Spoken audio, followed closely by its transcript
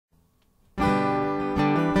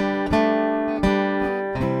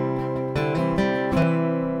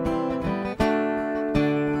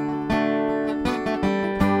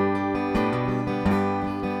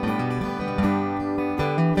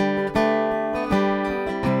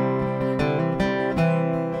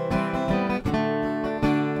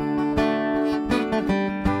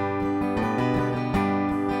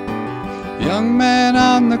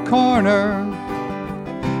the corner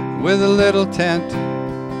with a little tent.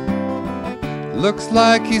 Looks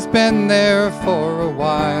like he's been there for a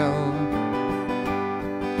while.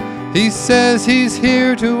 He says he's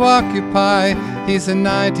here to occupy. He's a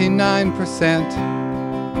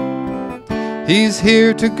 99%. He's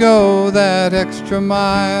here to go that extra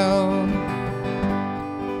mile.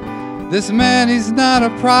 This man, he's not a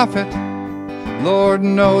prophet. Lord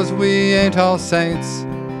knows we ain't all saints,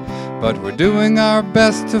 but we're doing our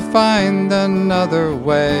best to find another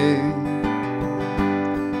way.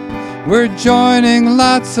 We're joining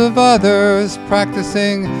lots of others,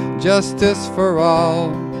 practicing justice for all,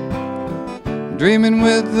 dreaming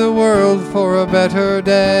with the world for a better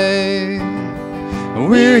day.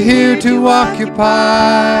 We're here to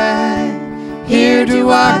occupy, here to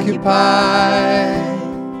occupy.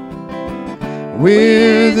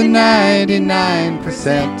 We're the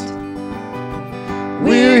 99%.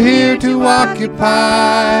 We're here to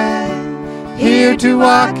occupy, here to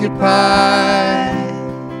occupy.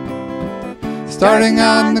 Starting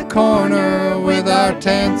on the corner with our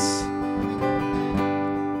tents.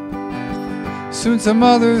 Soon some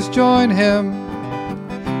others join him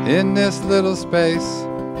in this little space.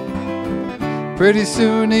 Pretty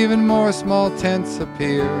soon even more small tents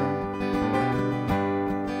appear.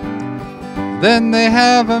 Then they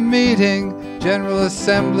have a meeting, General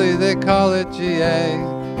Assembly, they call it GA.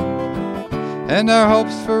 And our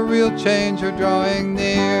hopes for real change are drawing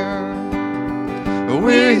near.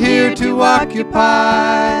 We're here to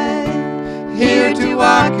occupy, here to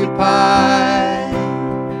occupy.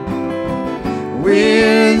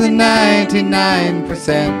 We're the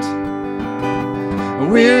 99%.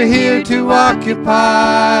 We're here to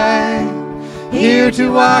occupy, here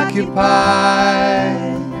to occupy.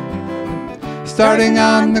 Starting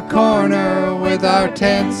on the corner with our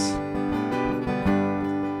tents.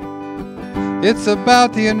 It's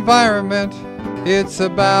about the environment, it's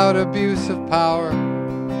about abuse of power,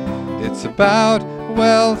 it's about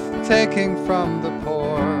wealth taking from the poor.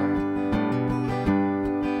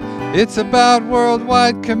 It's about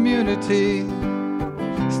worldwide community,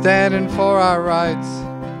 standing for our rights.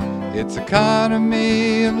 It's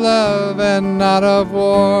economy of love and not of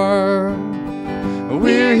war.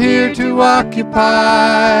 We're here to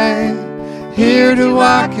occupy, here to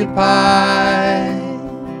occupy.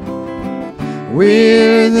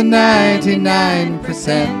 We're the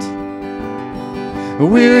 99%.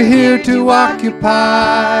 We're here to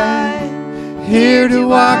occupy, here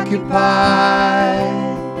to occupy.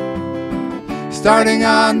 Starting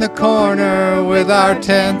on the corner with our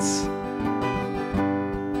tents.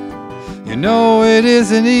 You know it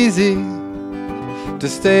isn't easy to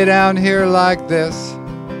stay down here like this.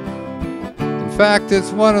 In fact,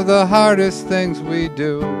 it's one of the hardest things we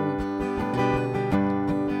do.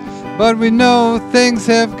 But we know things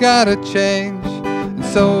have got to change, and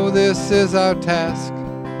so this is our task.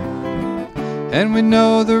 And we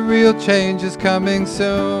know the real change is coming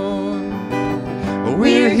soon.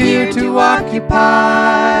 We're here to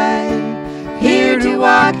occupy, here to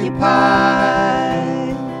occupy.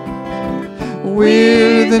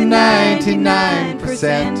 We're the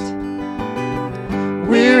 99%.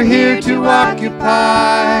 We're here to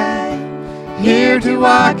occupy, here to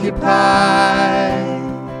occupy.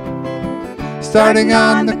 Starting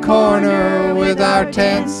on the corner with our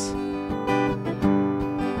tents.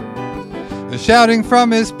 Shouting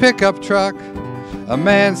from his pickup truck, a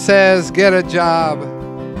man says, "Get a job."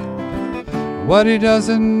 What he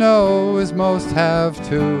doesn't know is most have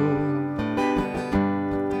to.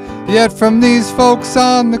 Yet from these folks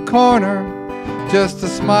on the corner, just a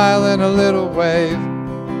smile and a little wave.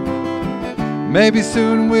 Maybe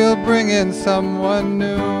soon we'll bring in someone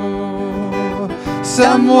new,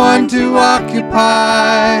 someone to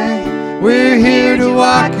occupy. We're here to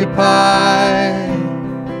occupy.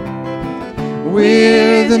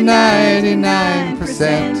 We're the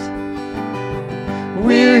 99%.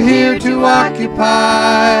 We're here to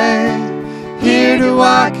occupy, here to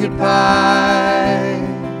occupy.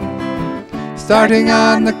 Starting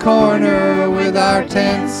on the corner with our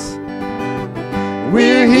tents.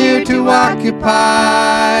 We're here to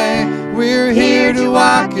occupy, we're here to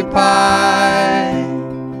occupy.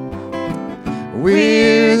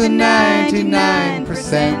 We're the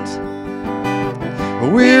 99%.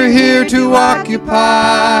 We're here to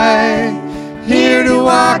occupy, here to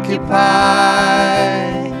occupy.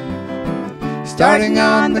 Starting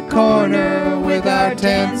on the corner with our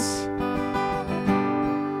tents.